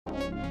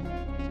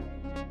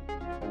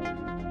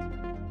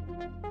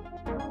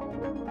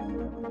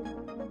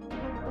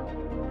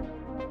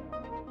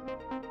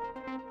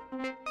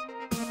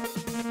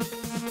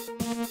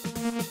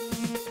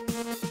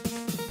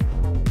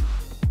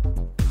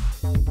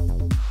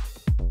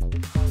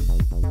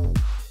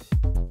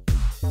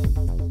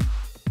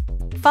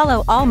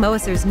Follow all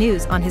Moessieurs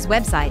news on his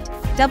website,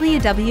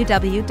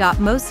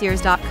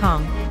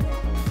 www.moessieurs.com.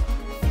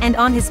 And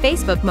on his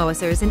Facebook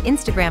Moessieurs and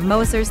Instagram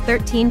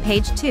Moessieurs13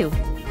 page 2.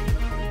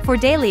 For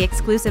daily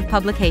exclusive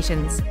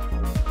publications.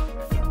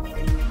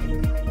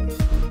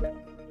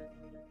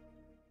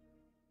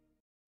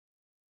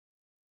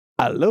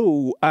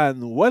 Hello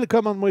and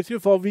welcome on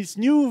Moessieurs for this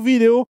new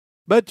video.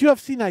 But you have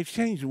seen I've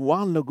changed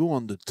one logo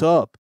on the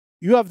top.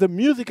 You have the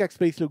Music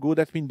Hackspace logo.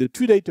 That means the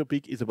today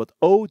topic is about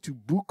how to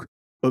book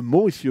a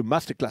Moessieux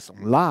Master Class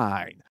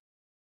online.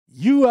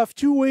 You have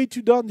two ways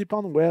to do it,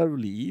 depending where you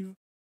live.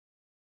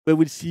 We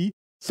will see.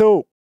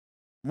 So,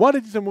 what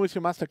is a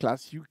Moessieux Master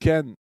Class? You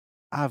can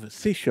have a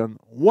session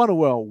 1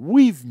 hour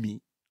with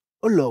me,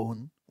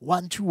 alone,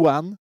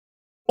 one-to-one,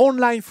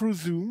 online through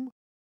Zoom,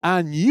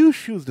 and you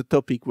choose the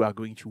topic we are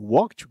going to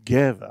work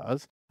together.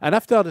 And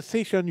after the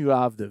session, you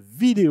have the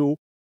video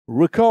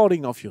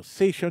recording of your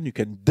session. You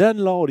can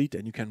download it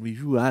and you can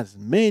review as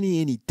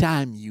any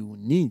time you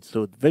need.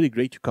 So it's very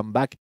great to come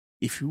back.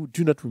 If you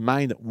do not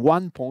remind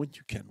one point,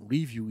 you can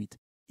review it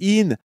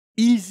in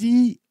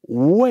easy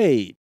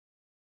way.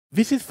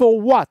 This is for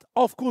what?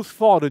 Of course,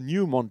 for the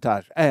new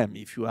Montage M.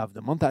 If you have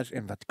the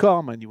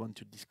montageM.com and you want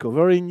to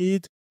discovering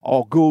it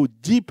or go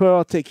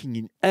deeper, taking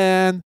in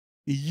hand,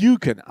 you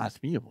can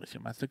ask me a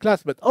Moessieux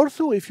Masterclass. But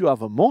also, if you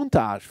have a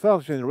Montage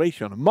first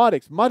generation,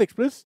 MODX, MODX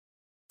Plus,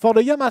 for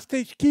the Yamaha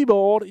stage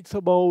keyboard, it's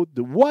about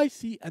the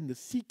YC and the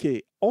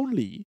CK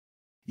only.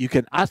 You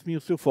can ask me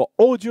also for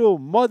audio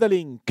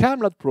modeling,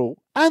 Camelot Pro,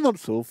 and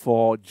also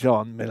for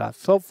John Melas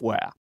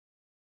software.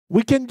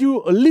 We can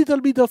do a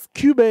little bit of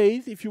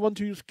Cubase if you want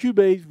to use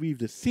Cubase with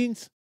the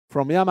synths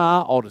from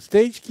Yamaha or the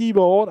stage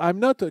keyboard. I'm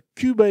not a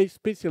Cubase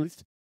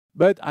specialist,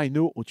 but I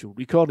know how to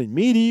record in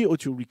MIDI, how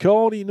to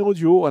record in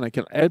audio, and I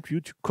can help you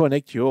to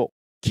connect your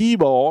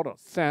keyboard or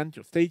send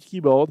your stage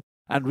keyboard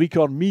and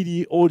record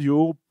MIDI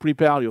audio,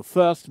 prepare your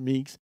first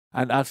mix,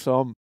 and have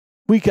some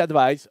quick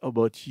advice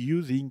about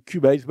using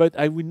Cubase. But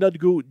I will not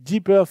go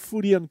deeper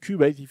fully on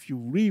Cubase. If you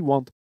really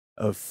want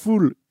a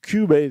full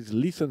Cubase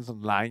lessons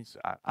online, so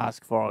I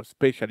ask for a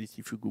specialist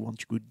if you want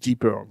to go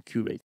deeper on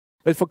Cubase.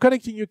 But for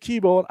connecting your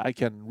keyboard, I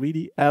can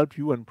really help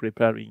you in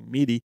preparing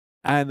MIDI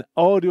and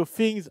audio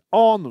things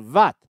on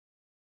that.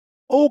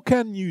 How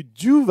can you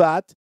do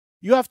that?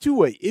 You have two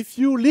ways. If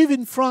you live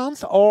in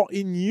France or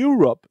in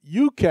Europe,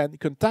 you can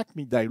contact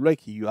me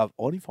directly. You have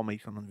all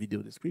information on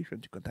video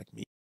description to contact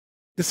me.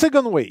 The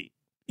second way,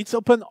 it's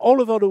open all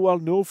over the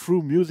world now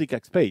through Music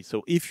Hackspace.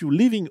 So if you're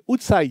living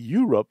outside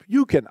Europe,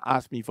 you can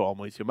ask me for a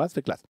Moessieux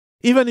Masterclass.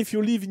 Even if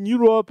you live in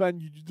Europe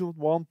and you don't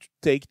want to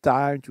take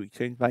time to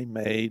exchange by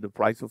mail, the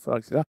price of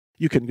etc.,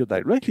 you can go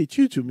directly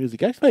to Music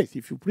Hackspace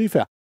if you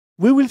prefer.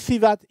 We will see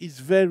that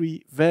is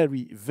very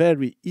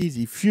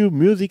easy through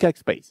Music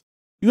Hackspace.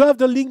 You have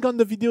the link on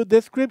the video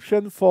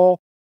description for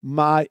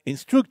my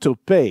instructor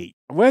page.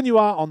 When you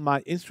are on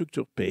my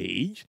instructor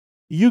page,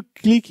 you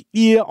click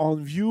here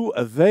on View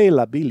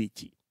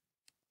Availability.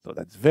 So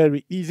that's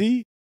very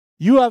easy.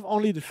 You have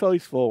only the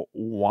choice for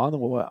 1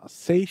 hour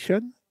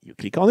session. You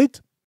click on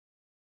it,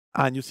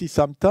 and you see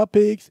some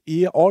topics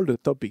here, all the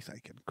topics I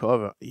can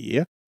cover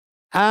here.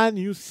 And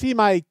you see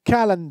my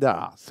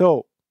calendar.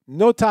 So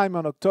no time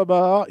on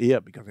October here,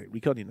 because I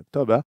record in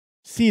October.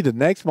 See the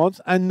next month,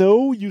 and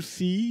now you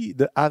see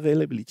the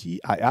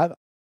availability I have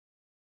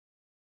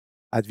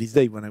at this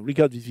day when I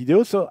record this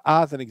video. So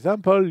as an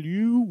example,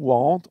 you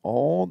want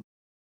on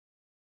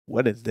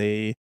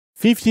Wednesday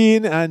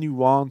 15 and you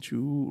want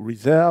to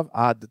reserve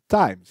at the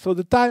time. So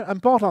the time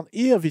important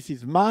here, this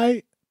is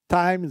my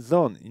time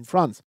zone in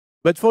France.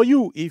 But for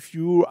you, if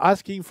you're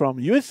asking from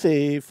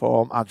USA,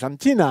 from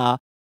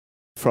Argentina,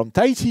 from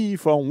Tahiti,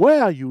 from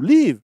where you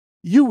live,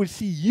 you will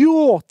see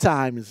your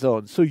time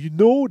zone. So you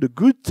know the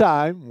good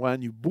time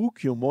when you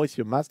book your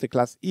Moessieux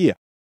Masterclass here.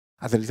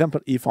 As an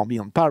example, here for me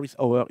on Paris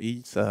hour,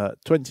 it's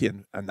 20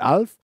 and a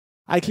half.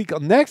 I click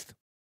on next,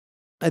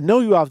 and now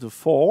you have the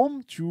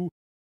form to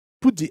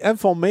put the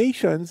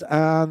informations,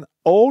 and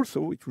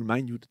also it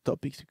reminds you the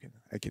topics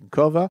I can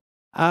cover,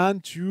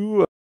 and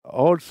to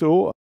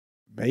also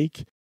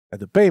make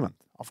the payment,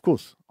 of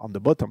course, on the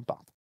bottom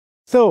part.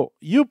 So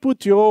you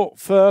put your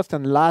first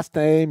and last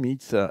name.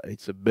 It's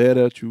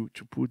better to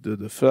put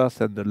the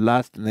first and the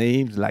last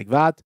names like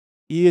that.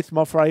 Here it's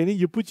more friendly.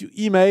 You put your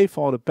email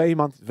for the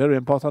payment. It's very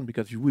important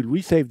because you will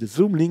receive the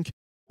Zoom link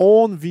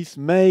on this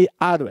mail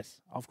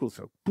address. Of course,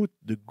 so put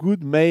the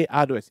good mail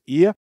address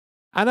here.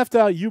 And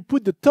after you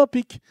put the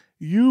topic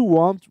you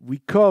want we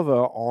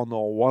cover on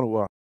our 1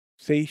 hour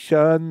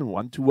session,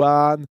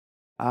 one-to-one,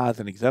 as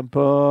an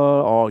example,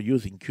 or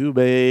using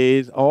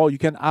Cubase, or you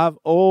can have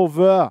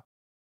over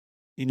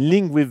in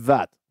link with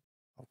that.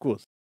 Of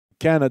course, you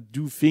cannot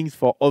do things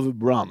for other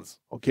brands,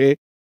 okay?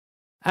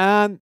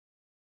 And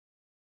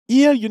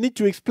here you need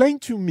to explain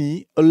to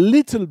me a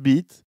little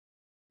bit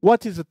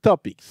what is the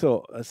topic?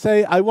 So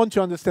say I want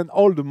to understand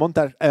all the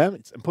Montage M.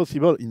 It's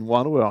impossible in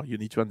 1 hour. You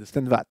need to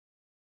understand that.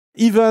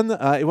 Even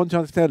I want to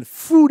understand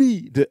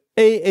fully the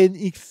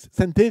ANX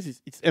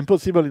synthesis. It's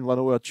impossible in 1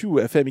 hour too,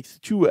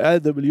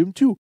 FMX2,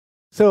 LWM2.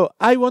 So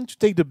I want to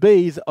take the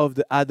base of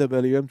the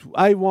AWM2.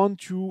 I want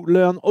to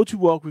learn how to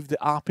work with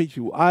the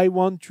arpeggio. I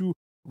want to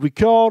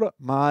record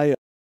my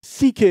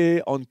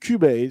CK on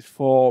Cubase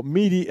for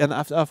MIDI and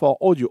after for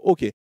audio.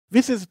 Okay,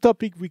 this is a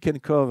topic we can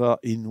cover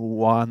in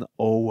 1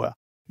 hour.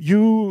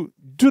 You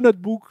do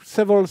not book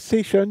several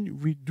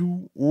sessions. We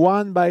do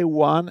one by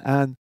one,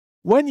 and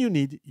when you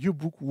need, you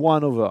book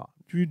 1 hour.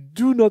 You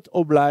do not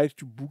oblige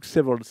to book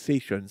several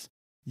sessions.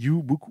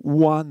 You book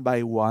one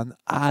by one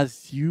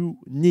as you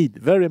need.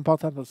 Very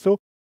important also.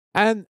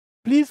 And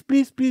please,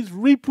 please, please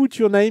re-put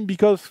your name,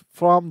 because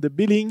from the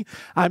billing,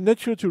 I'm not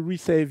sure to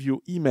resave your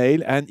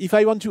email. And if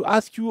I want to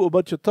ask you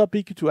about your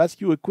topic, to ask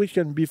you a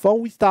question before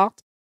we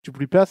start, to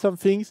prepare some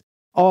things,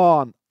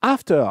 or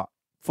after,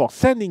 for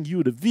sending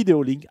you the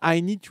video link,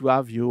 I need to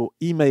have your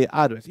email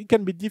address. It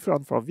can be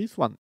different for this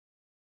one.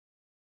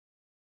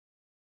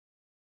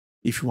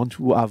 If you want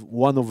to have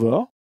 1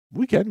 hour,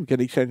 we can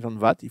exchange on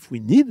that if we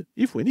need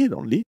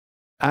only.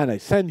 And I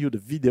send you the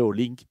video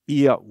link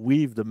here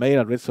with the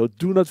mail address, so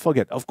do not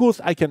forget. Of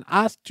course, I can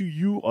ask to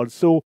you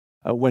also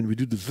when we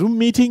do the Zoom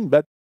meeting,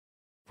 but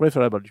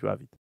preferable to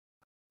have it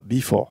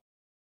before.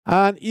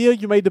 And here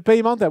you made the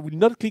payment. I will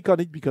not click on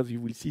it because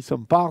you will see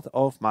some part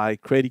of my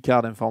credit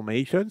card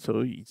information. So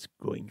it's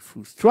going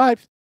through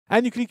Stripes.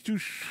 And you click to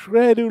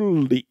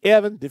schedule the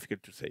event.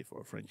 Difficult to say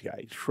for a French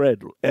guy.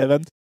 Schedule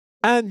event.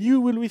 And you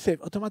will receive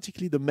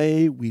automatically the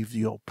mail with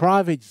your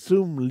private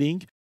Zoom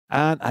link.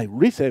 And I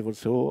receive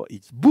also,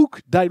 it's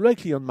booked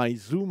directly on my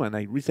Zoom, and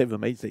I receive a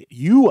mail saying,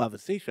 you have a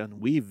session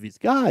with this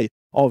guy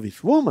or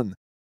this woman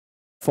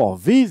for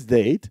this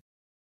date.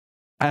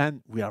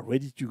 And we are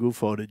ready to go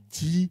for the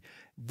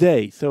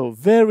D-Day. So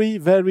very,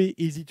 very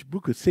easy to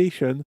book a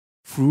session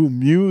through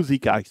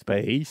Music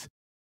Hackspace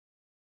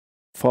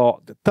for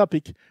the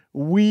topic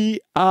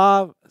we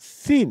have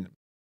seen.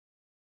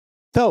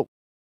 So,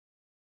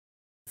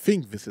 I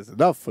think this is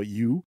enough for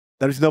you.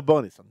 There is no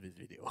bonus on this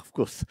video, of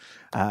course.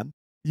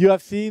 You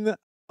have seen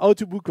how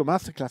to book a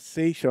masterclass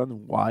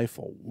session, why,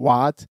 for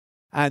what,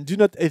 and do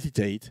not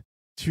hesitate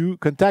to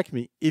contact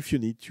me if you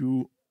need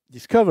to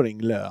discovering,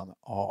 learn,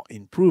 or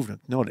improve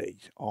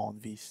knowledge on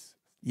this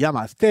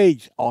Yamaha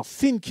stage or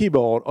synth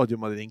keyboard, audio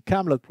modeling,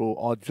 Camelot Pro,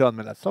 or John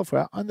Melas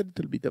software, and a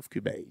little bit of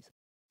Cubase.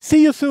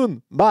 See you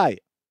soon. Bye.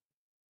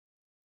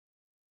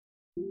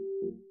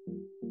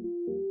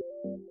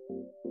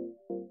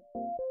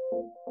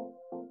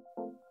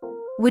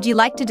 Would you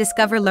like to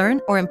discover, learn,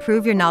 or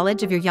improve your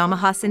knowledge of your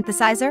Yamaha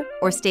synthesizer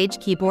or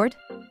stage keyboard?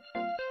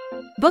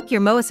 Book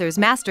your Moessieurs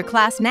Master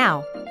Class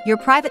now. Your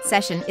private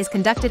session is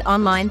conducted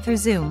online through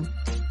Zoom.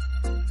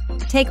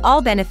 Take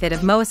all benefit of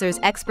Moessieurs'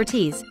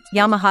 expertise,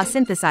 Yamaha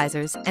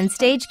synthesizers and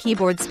stage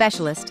keyboard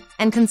specialist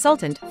and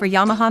consultant for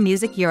Yamaha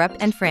Music Europe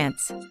and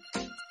France.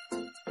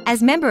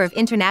 As member of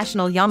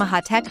International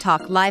Yamaha Tech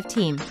Talk live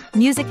team,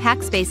 Music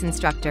Hackspace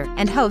instructor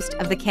and host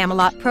of the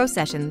Camelot Pro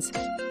sessions,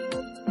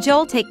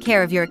 Joel take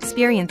care of your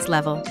experience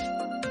level.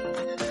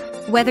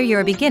 Whether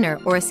you're a beginner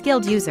or a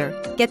skilled user,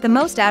 get the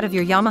most out of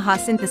your Yamaha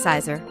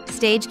synthesizer,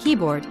 stage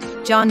keyboard,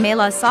 John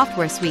Melas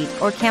software suite,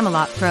 or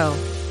Camelot Pro.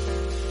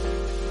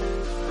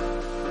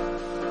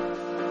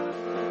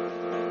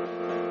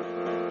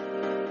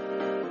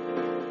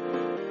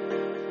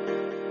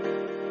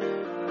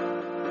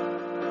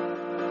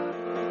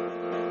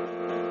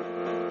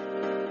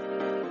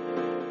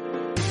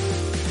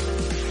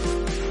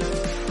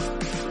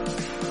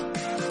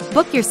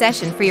 Book your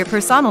session for your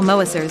personal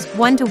Moessieurs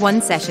one-to-one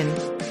session.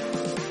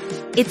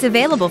 It's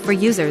available for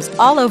users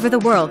all over the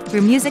world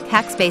through Music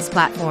Hackspace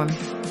platform.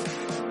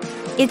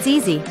 It's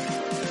easy.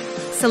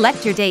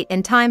 Select your date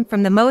and time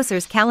from the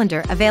Moessieurs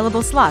calendar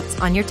available slots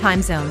on your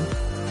time zone.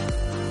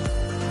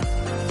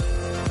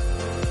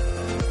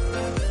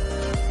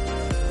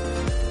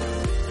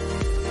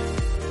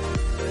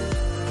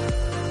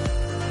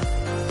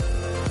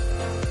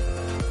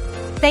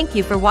 Thank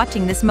you for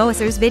watching this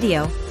Moessieurs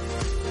video.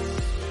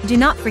 Do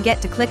not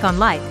forget to click on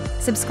like,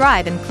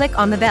 subscribe, and click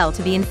on the bell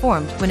to be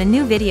informed when a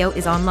new video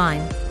is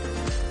online.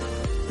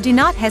 Do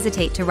not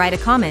hesitate to write a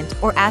comment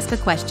or ask a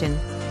question.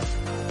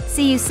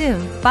 See you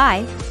soon.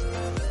 Bye.